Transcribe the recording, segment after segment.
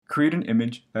Create an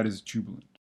image that is jubilant.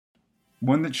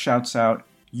 One that shouts out,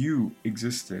 you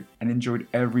existed and enjoyed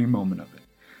every moment of it.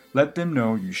 Let them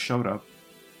know you showed up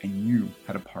and you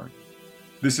had a part.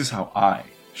 This is how I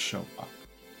show up.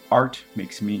 Art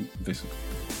makes me visible.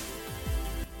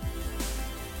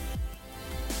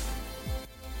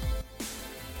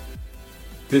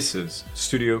 This is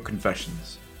Studio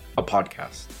Confessions, a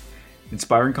podcast,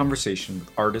 inspiring conversation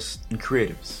with artists and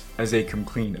creatives as they come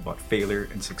clean about failure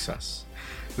and success.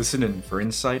 Listen in for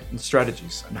insight and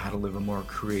strategies on how to live a more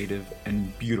creative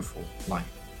and beautiful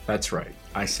life. That's right,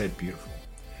 I said beautiful.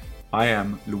 I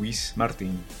am Luis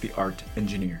Martin, the art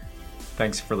engineer.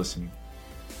 Thanks for listening.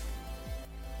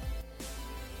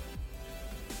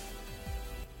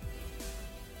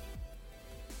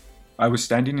 I was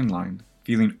standing in line,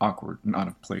 feeling awkward and out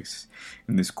of place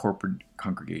in this corporate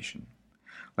congregation.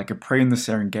 Like a prey in the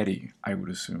Serengeti, I would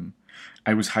assume,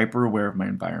 I was hyper-aware of my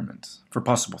environment, for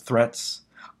possible threats,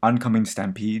 oncoming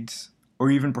stampedes, or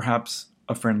even perhaps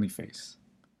a friendly face.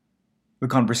 The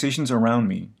conversations around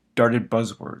me darted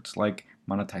buzzwords like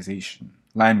monetization,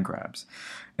 land grabs,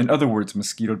 and other words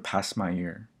mosquitoed past my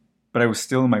ear, but I was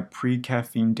still in my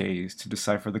pre-caffeine days to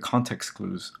decipher the context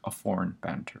clues of foreign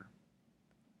banter.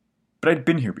 But I'd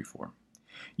been here before.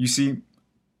 You see,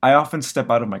 I often step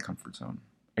out of my comfort zone.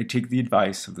 I take the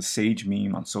advice of the sage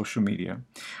meme on social media.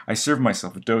 I serve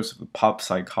myself a dose of the pop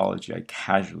psychology I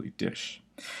casually dish.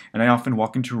 And I often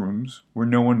walk into rooms where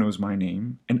no one knows my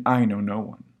name and I know no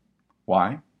one.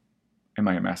 Why? Am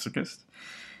I a masochist?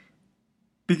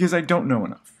 Because I don't know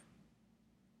enough.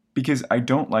 Because I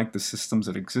don't like the systems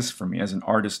that exist for me as an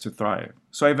artist to thrive.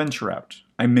 So I venture out.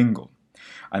 I mingle.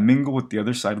 I mingle with the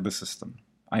other side of the system.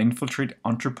 I infiltrate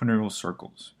entrepreneurial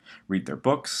circles, read their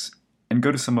books, and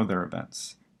go to some of their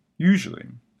events. Usually,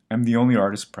 I'm the only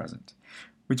artist present,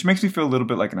 which makes me feel a little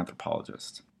bit like an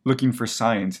anthropologist, looking for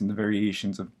science in the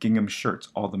variations of gingham shirts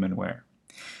all the men wear.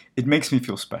 It makes me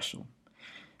feel special.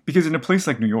 Because in a place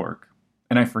like New York,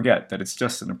 and I forget that it's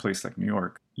just in a place like New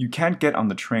York, you can't get on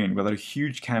the train without a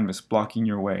huge canvas blocking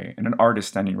your way and an artist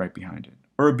standing right behind it.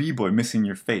 Or a b-boy missing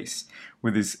your face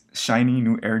with his shiny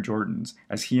new Air Jordans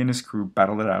as he and his crew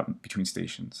battle it out between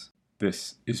stations.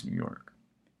 This is New York.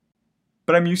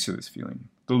 But I'm used to this feeling,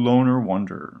 the loner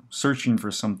wanderer, searching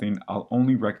for something I'll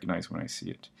only recognize when I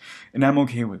see it. And I'm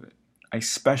okay with it. I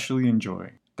especially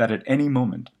enjoy that at any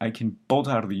moment I can bolt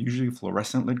out of the usually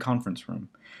fluorescent-lit conference room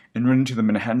and run into the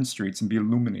Manhattan streets and be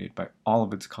illuminated by all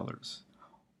of its colors.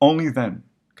 Only then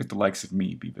could the likes of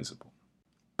me be visible.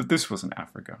 But this wasn't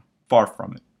Africa. Far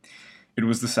from it. It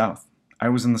was the South. I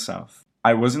was in the South.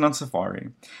 I wasn't on safari,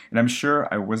 and I'm sure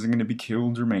I wasn't going to be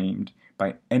killed or maimed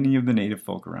by any of the native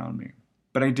folk around me.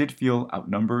 But I did feel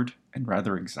outnumbered and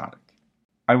rather exotic.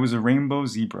 I was a rainbow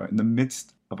zebra in the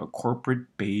midst of a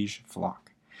corporate beige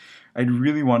flock. I'd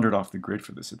really wandered off the grid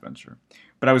for this adventure,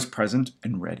 but I was present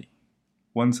and ready.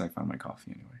 Once I found my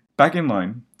coffee anyway. Back in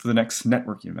line for the next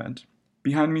networking event,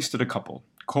 behind me stood a couple,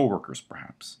 co-workers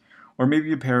perhaps, or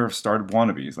maybe a pair of starred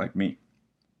wannabes like me.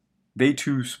 They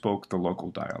too spoke the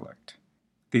local dialect.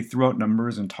 They threw out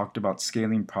numbers and talked about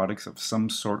scaling products of some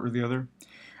sort or the other.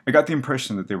 I got the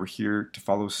impression that they were here to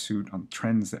follow suit on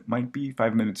trends that might be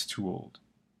 5 minutes too old.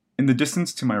 In the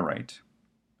distance to my right,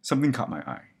 something caught my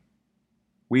eye.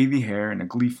 Wavy hair and a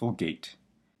gleeful gait.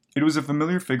 It was a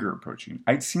familiar figure approaching.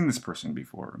 I'd seen this person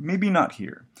before, maybe not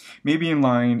here, maybe in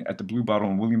line at the Blue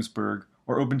Bottle in Williamsburg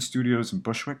or Open Studios in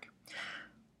Bushwick.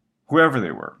 Whoever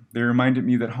they were, they reminded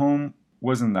me that home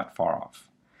wasn't that far off.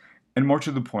 And more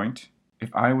to the point, if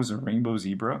I was a rainbow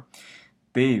zebra,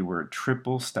 they were a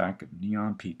triple stack of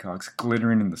neon peacocks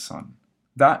glittering in the sun.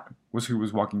 That was who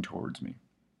was walking towards me.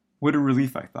 What a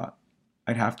relief, I thought.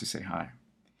 I'd have to say hi.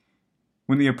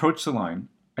 When they approached the line,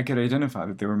 I could identify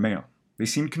that they were male. They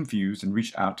seemed confused and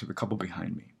reached out to the couple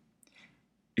behind me.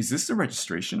 "Is this the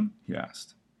registration?" he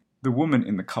asked. The woman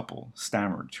in the couple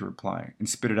stammered to reply and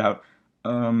spit it out.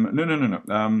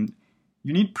 No.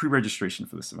 You need pre-registration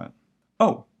for this event."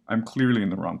 "Oh, I'm clearly in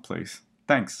the wrong place.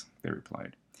 Thanks," they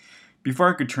replied. Before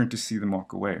I could turn to see them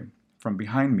walk away, from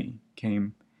behind me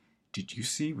came, "Did you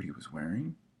see what he was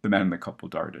wearing?" the man in the couple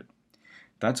darted.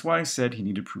 That's why I said he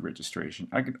needed pre-registration.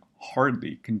 I could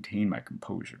hardly contain my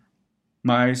composure.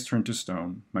 My eyes turned to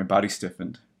stone, my body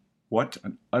stiffened. What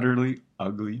an utterly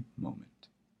ugly moment.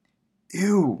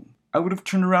 "Ew, I would have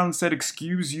turned around and said,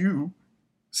 'Excuse you,'"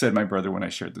 said my brother when I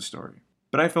shared the story.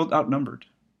 But I felt outnumbered.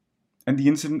 And the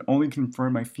incident only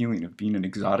confirmed my feeling of being an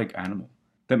exotic animal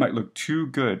that might look too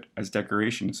good as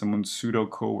decoration in someone's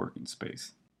pseudo-co-working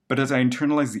space. But as I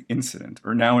internalized the incident,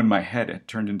 or now in my head it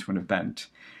turned into an event,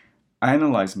 I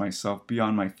analyzed myself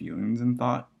beyond my feelings and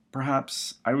thought,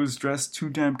 perhaps, I was dressed too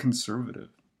damn conservative.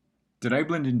 Did I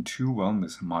blend in too well in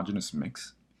this homogeneous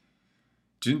mix?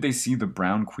 Didn't they see the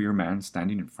brown queer man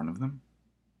standing in front of them?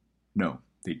 No,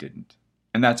 they didn't.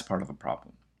 And that's part of the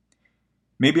problem.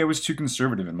 Maybe I was too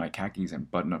conservative in my khakis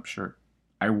and button-up shirt.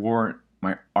 I wore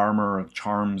my armor of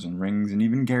charms and rings and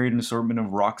even carried an assortment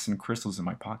of rocks and crystals in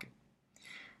my pocket.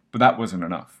 But that wasn't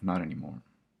enough, not anymore.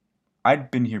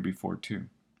 I'd been here before too.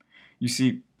 You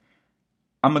see,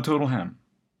 I'm a total ham,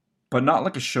 but not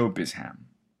like a showbiz ham.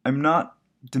 I'm not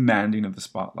demanding of the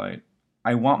spotlight.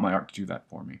 I want my art to do that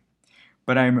for me.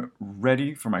 But I'm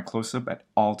ready for my close-up at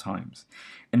all times.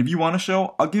 And if you want a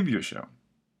show, I'll give you a show.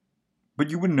 But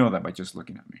you wouldn't know that by just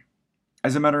looking at me.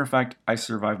 As a matter of fact, I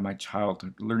survived my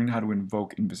childhood learning how to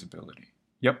invoke invisibility.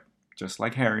 Yep, just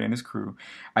like Harry and his crew,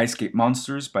 I escape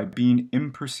monsters by being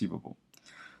imperceivable.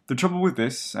 The trouble with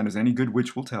this, and as any good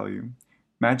witch will tell you,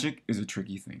 magic is a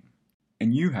tricky thing.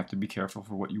 And you have to be careful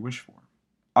for what you wish for.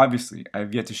 Obviously, I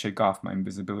have yet to shake off my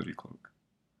invisibility cloak.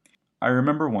 I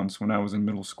remember once when I was in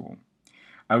middle school,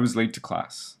 I was late to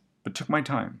class, but took my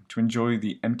time to enjoy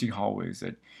the empty hallways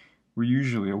that were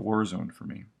usually a war zone for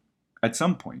me. At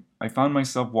some point, I found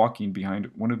myself walking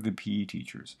behind one of the PE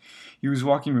teachers. He was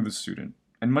walking with a student,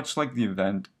 and much like the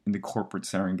event in the corporate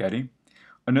Serengeti,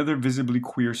 another visibly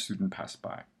queer student passed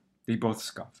by. They both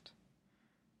scoffed.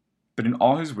 But in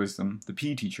all his wisdom, the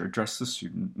PE teacher addressed the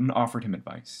student and offered him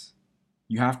advice.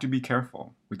 You have to be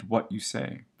careful with what you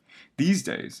say. These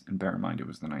days, and bear in mind it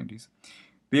was the 90s,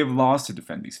 they have laws to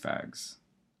defend these fags.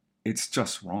 It's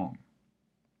just wrong.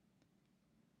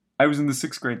 I was in the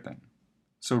 6th grade then,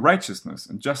 so righteousness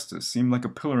and justice seemed like a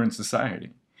pillar in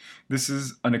society. This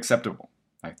is unacceptable,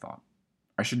 I thought.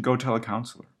 I should go tell a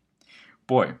counselor.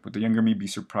 Boy, would the younger me be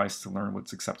surprised to learn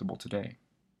what's acceptable today.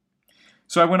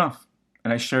 So I went off,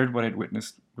 and I shared what I'd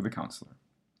witnessed with a counselor.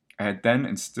 I had then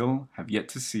and still have yet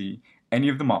to see any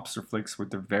of the mobster flicks with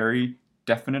their very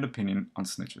definite opinion on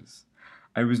snitches.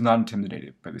 I was not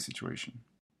intimidated by the situation.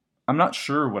 I'm not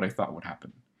sure what I thought would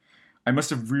happen. I must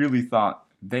have really thought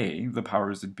they, the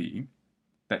powers that be,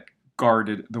 that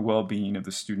guarded the well-being of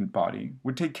the student body,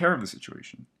 would take care of the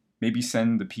situation. Maybe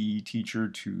send the PE teacher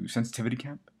to sensitivity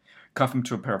camp, cuff him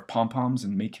to a pair of pom-poms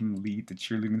and make him lead the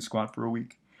cheerleading squad for a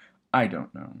week. I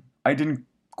don't know. I didn't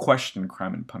question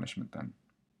crime and punishment then.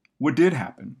 What did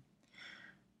happen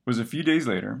was a few days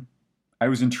later, I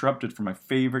was interrupted from my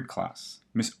favorite class,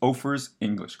 Miss Ophir's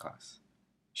English class.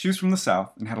 She was from the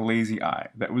South and had a lazy eye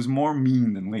that was more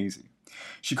mean than lazy.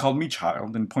 She called me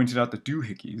child and pointed out the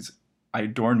doohickeys I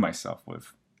adorned myself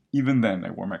with. Even then,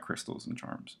 I wore my crystals and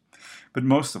charms. But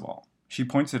most of all, she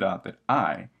pointed out that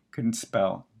I couldn't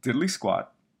spell diddly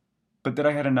squat, but that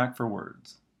I had a knack for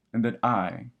words, and that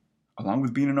I, along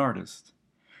with being an artist,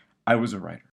 I was a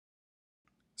writer.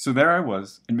 So there I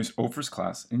was in Miss Ophir's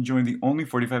class, enjoying the only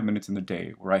 45 minutes in the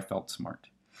day where I felt smart.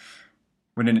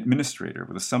 When an administrator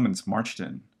with a summons marched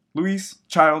in, "Louise,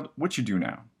 child, what you do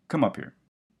now? Come up here,"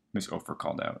 Miss Ophir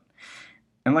called out.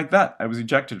 And like that, I was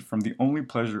ejected from the only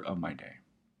pleasure of my day.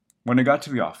 When I got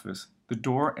to the office, the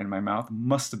door and my mouth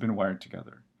must have been wired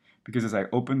together, because as I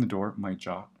opened the door, my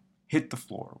jaw hit the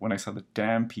floor when I saw the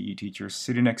damn PE teacher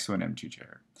sitting next to an empty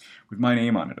chair, with my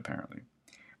name on it apparently.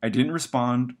 I didn't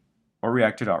respond or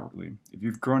reacted outwardly. If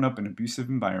you've grown up in abusive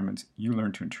environments, you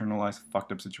learn to internalize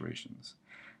fucked up situations.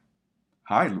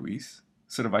 "Hi, Luis,"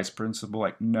 said a vice principal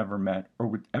I'd never met or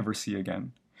would ever see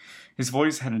again. His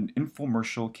voice had an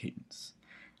infomercial cadence.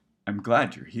 "I'm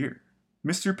glad you're here.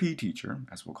 Mr. P. Teacher,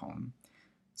 as we'll call him,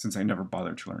 since I never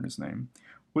bothered to learn his name,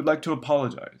 would like to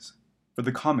apologize for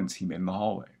the comments he made in the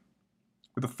hallway."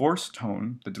 With a forced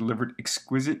tone that delivered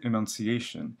exquisite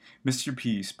enunciation, Mr.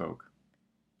 P. spoke.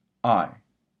 "I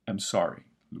am sorry,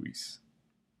 Luis."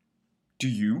 "Do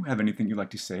you have anything you'd like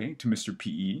to say to Mr.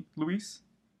 P.E., Luis?"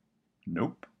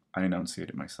 "Nope," I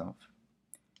enunciated myself.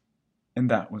 And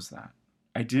that was that.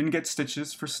 I didn't get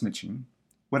stitches for snitching.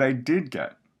 What I did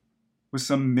get was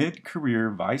some mid-career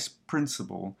vice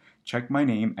principal check my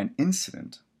name and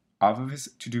incident off of his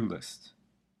to-do list.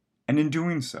 And in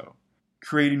doing so,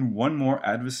 creating one more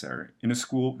adversary in a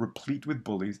school replete with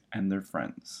bullies and their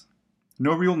friends.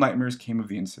 No real nightmares came of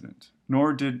the incident,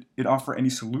 nor did it offer any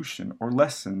solution or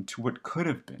lesson to what could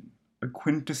have been a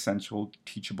quintessential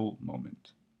teachable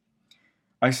moment.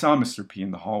 I saw Mr. P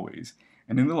in the hallways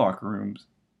and in the locker rooms,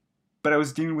 but I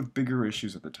was dealing with bigger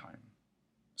issues at the time.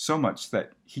 So much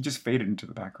that he just faded into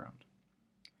the background.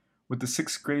 What the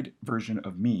 6th grade version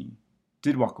of me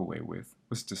did walk away with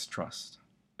was distrust.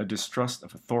 A distrust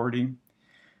of authority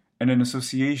and an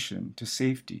association to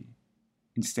safety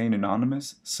in staying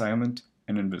anonymous, silent,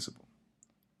 and invisible.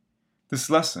 This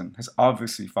lesson has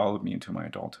obviously followed me into my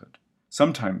adulthood,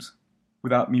 sometimes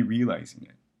without me realizing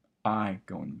it. I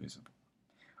go invisible,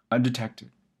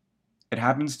 undetected. It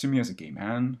happens to me as a gay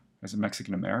man, as a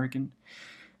Mexican American,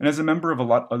 and as a member of a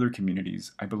lot of other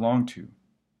communities I belong to,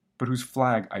 but whose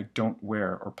flag I don't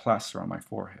wear or plaster on my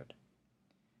forehead.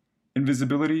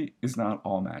 Invisibility is not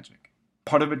all magic.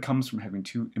 Part of it comes from having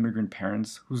two immigrant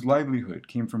parents whose livelihood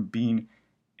came from being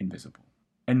invisible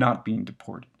and not being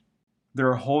deported. There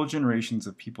are whole generations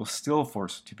of people still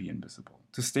forced to be invisible,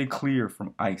 to stay clear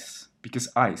from ICE, because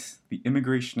ICE, the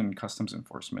Immigration and Customs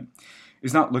Enforcement,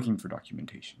 is not looking for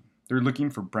documentation. They're looking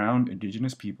for brown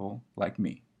indigenous people like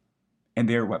me, and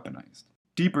they are weaponized.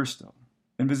 Deeper still,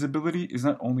 invisibility is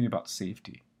not only about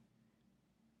safety,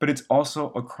 but it's also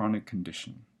a chronic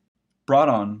condition, brought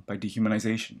on by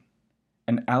dehumanization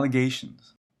and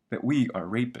allegations that we are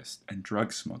rapists and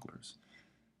drug smugglers,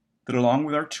 that along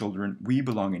with our children, we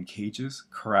belong in cages,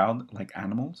 corralled like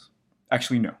animals?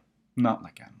 Actually, no, not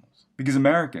like animals. Because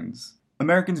Americans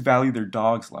value their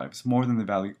dogs' lives more than they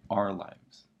value our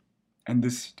lives. And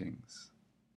this stings.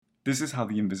 This is how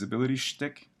the invisibility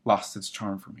shtick lost its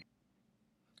charm for me.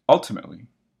 Ultimately,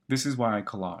 this is why I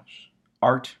collage.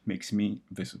 Art makes me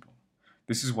visible.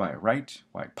 This is why I write,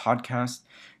 why I podcast.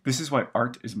 This is why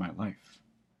art is my life.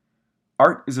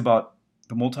 Art is about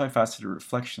the multifaceted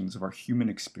reflections of our human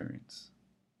experience.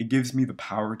 It gives me the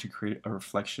power to create a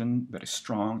reflection that is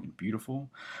strong and beautiful,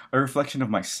 a reflection of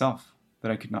myself that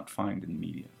I could not find in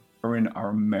media or in our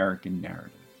American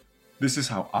narrative. This is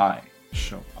how I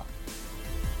show up.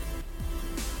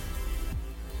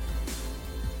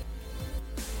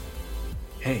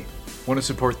 Hey, want to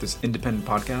support this independent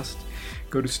podcast?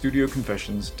 Go to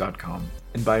studioconfessions.com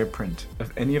and buy a print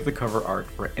of any of the cover art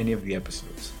for any of the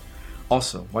episodes.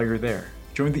 Also, while you're there,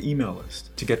 join the email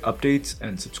list to get updates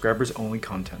and subscribers-only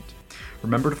content.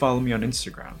 Remember to follow me on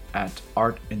Instagram at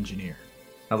artengineer.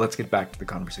 Now let's get back to the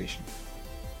conversation.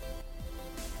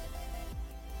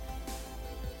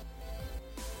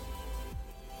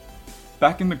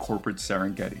 Back in the corporate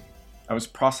Serengeti, I was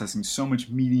processing so much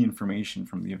meaty information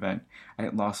from the event, I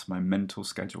had lost my mental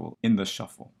schedule in the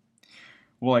shuffle.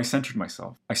 While I centered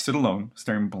myself, I stood alone,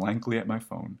 staring blankly at my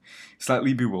phone,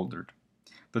 slightly bewildered.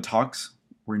 The talks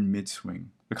were in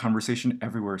mid-swing. The conversation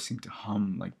everywhere seemed to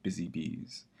hum like busy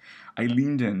bees. I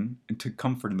leaned in and took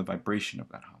comfort in the vibration of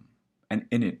that hum. And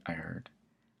in it I heard,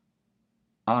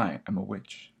 I am a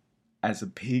witch. As a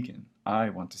pagan, I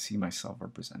want to see myself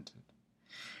represented.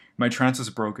 My trance was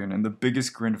broken and the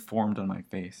biggest grin formed on my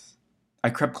face. I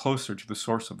crept closer to the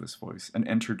source of this voice and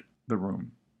entered the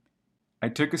room. I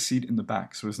took a seat in the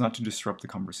back so as not to disrupt the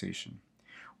conversation.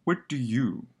 What do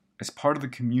you, as part of the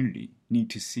community, need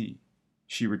to see?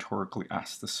 She rhetorically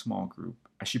asked the small group,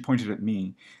 as she pointed at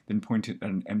me, then pointed at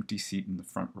an empty seat in the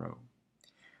front row.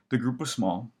 The group was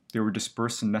small. They were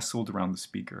dispersed and nestled around the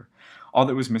speaker. All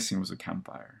that was missing was a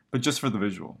campfire, but just for the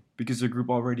visual, because the group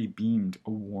already beamed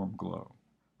a warm glow.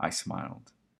 I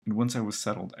smiled, and once I was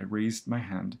settled, I raised my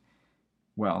hand.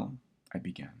 Well, I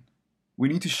began. We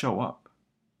need to show up.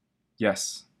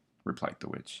 Yes, replied the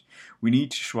witch. We need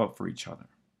to show up for each other.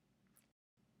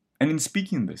 And in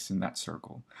speaking this in that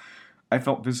circle, I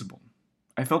felt visible.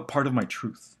 I felt part of my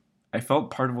truth. I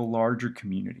felt part of a larger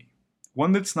community,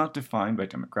 one that's not defined by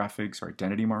demographics or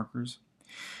identity markers.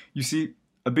 You see,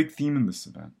 a big theme in this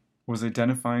event was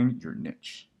identifying your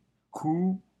niche.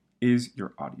 Who is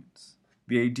your audience?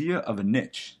 The idea of a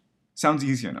niche sounds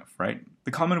easy enough, right?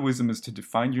 The common wisdom is to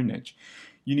define your niche.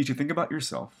 You need to think about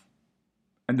yourself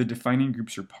and the defining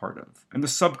groups you're part of and the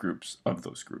subgroups of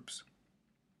those groups.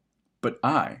 But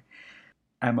I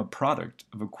am a product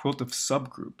of a quilt of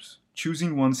subgroups.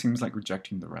 Choosing one seems like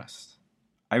rejecting the rest.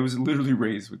 I was literally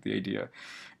raised with the idea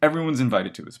everyone's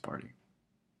invited to this party.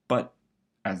 But,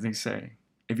 as they say,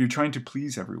 if you're trying to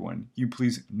please everyone, you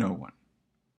please no one.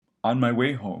 On my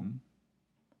way home,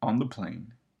 on the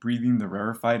plane, breathing the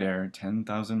rarefied air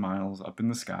 10,000 miles up in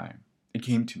the sky, it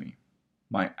came to me,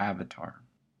 my avatar.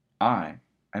 I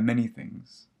am many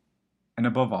things, and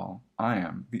above all, I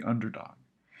am the underdog.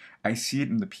 I see it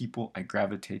in the people I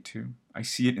gravitate to. I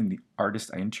see it in the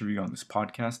artists I interview on this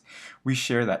podcast. We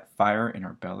share that fire in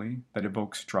our belly that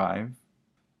evokes drive.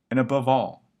 And above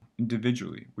all,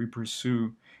 individually, we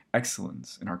pursue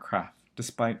excellence in our craft,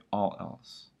 despite all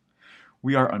else.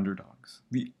 We are underdogs,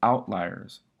 the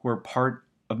outliers who are part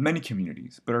of many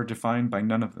communities, but are defined by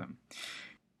none of them.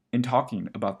 In talking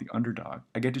about the underdog,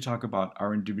 I get to talk about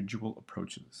our individual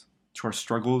approaches to our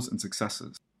struggles and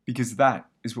successes, because that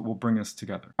is what will bring us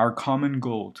together. Our common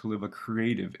goal to live a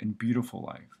creative and beautiful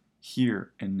life,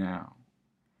 here and now.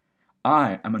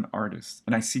 I am an artist,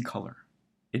 and I see color.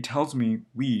 It tells me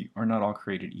we are not all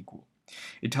created equal.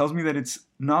 It tells me that it's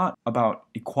not about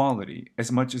equality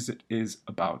as much as it is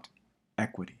about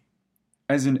equity.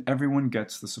 as in everyone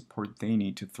gets the support they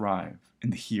need to thrive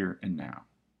in the here and now.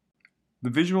 The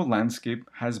visual landscape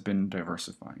has been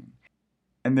diversifying,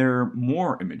 and there are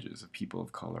more images of people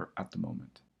of color at the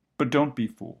moment. But don't be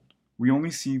fooled. We only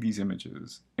see these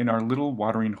images in our little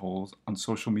watering holes on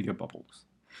social media bubbles.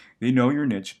 They know your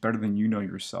niche better than you know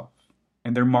yourself,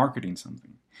 and they're marketing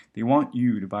something. They want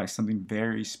you to buy something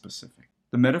very specific.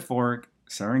 The metaphoric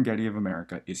Serengeti of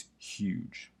America is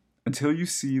huge. Until you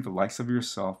see the likes of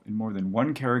yourself in more than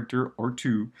one character or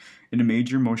two in a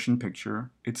major motion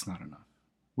picture, it's not enough.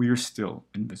 We are still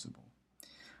invisible.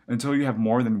 Until you have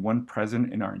more than one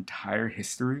president in our entire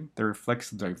history that reflects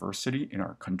the diversity in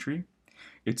our country,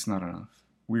 it's not enough.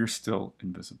 We are still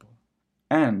invisible.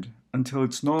 And until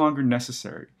it's no longer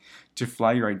necessary to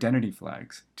fly your identity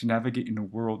flags to navigate in a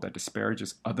world that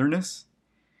disparages otherness,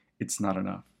 it's not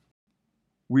enough.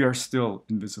 We are still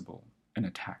invisible and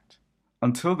attacked.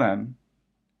 Until then,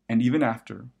 and even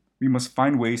after, we must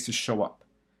find ways to show up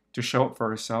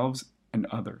for ourselves and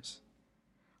others.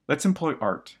 Let's employ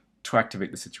art to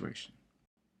activate the situation.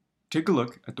 Take a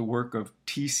look at the work of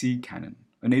T.C. Cannon,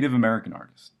 a Native American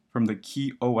artist from the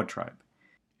Kiowa tribe.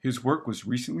 His work was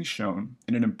recently shown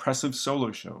in an impressive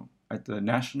solo show at the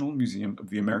National Museum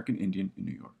of the American Indian in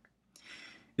New York.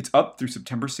 It's up through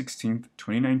September 16th,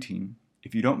 2019.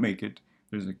 If you don't make it,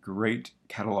 there's a great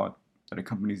catalog that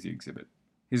accompanies the exhibit.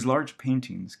 His large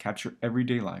paintings capture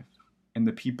everyday life and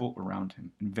the people around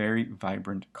him in very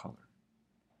vibrant color.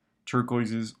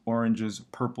 Turquoises, oranges,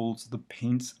 purples, the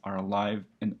paints are alive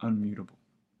and unmutable.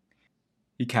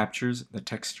 He captures the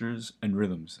textures and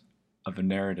rhythms of a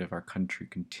narrative our country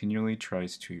continually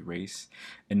tries to erase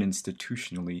and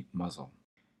institutionally muzzle.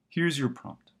 Here's your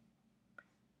prompt.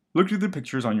 Look through the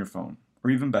pictures on your phone,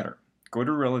 or even better, go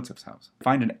to a relative's house.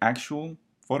 Find an actual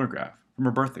photograph from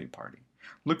a birthday party.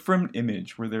 Look for an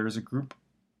image where there is a group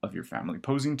of your family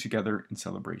posing together in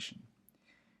celebration.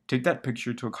 Take that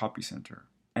picture to a copy center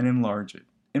and enlarge it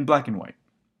in black and white.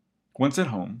 Once at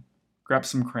home, grab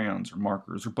some crayons or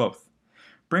markers or both.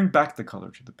 Bring back the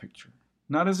color to the picture,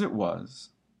 not as it was,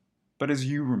 but as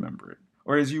you remember it,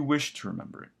 or as you wish to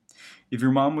remember it. If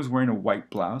your mom was wearing a white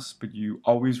blouse, but you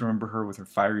always remember her with her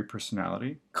fiery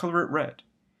personality, color it red.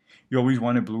 You always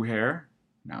wanted blue hair?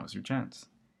 Now's your chance.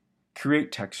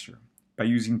 Create texture by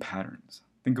using patterns.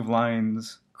 Think of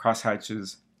lines,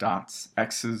 crosshatches, dots,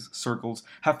 X's, circles.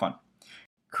 Have fun.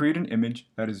 Create an image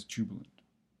that is jubilant,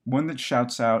 one that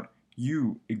shouts out,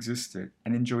 you existed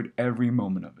and enjoyed every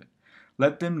moment of it.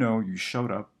 Let them know you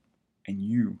showed up and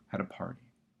you had a party.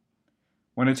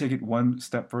 Want to take it one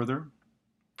step further?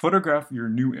 Photograph your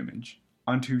new image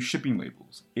onto shipping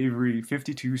labels, Avery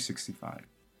 5265,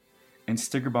 and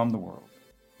sticker bomb the world.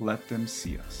 Let them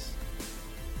see us.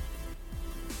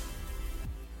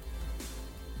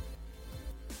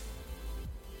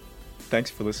 Thanks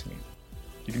for listening.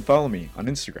 You can follow me on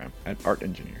Instagram at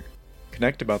ArtEngineer.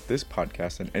 Connect about this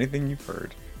podcast and anything you've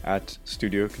heard at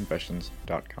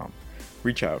studioconfessions.com.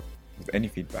 Reach out with any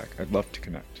feedback. I'd love to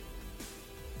connect.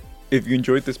 If you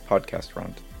enjoyed this podcast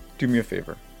run, do me a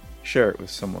favor. Share it with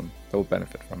someone that will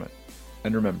benefit from it.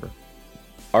 And remember,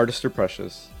 artists are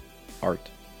precious. Art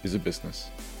is a business.